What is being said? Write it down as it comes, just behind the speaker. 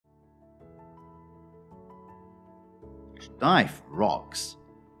Steiff Rocks.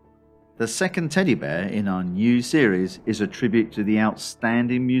 The second teddy bear in our new series is a tribute to the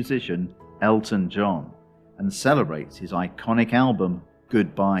outstanding musician Elton John and celebrates his iconic album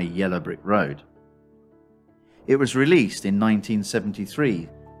Goodbye Yellow Brick Road. It was released in 1973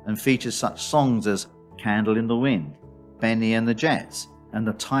 and features such songs as Candle in the Wind, Benny and the Jets, and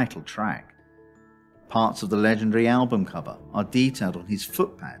the title track. Parts of the legendary album cover are detailed on his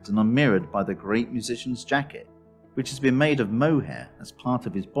footpads and are mirrored by the great musician's jacket, which has been made of mohair as part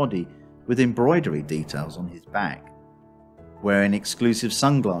of his body with embroidery details on his back. Wearing exclusive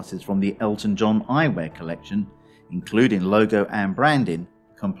sunglasses from the Elton John Eyewear collection, including logo and branding,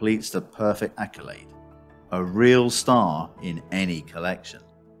 completes the perfect accolade. A real star in any collection.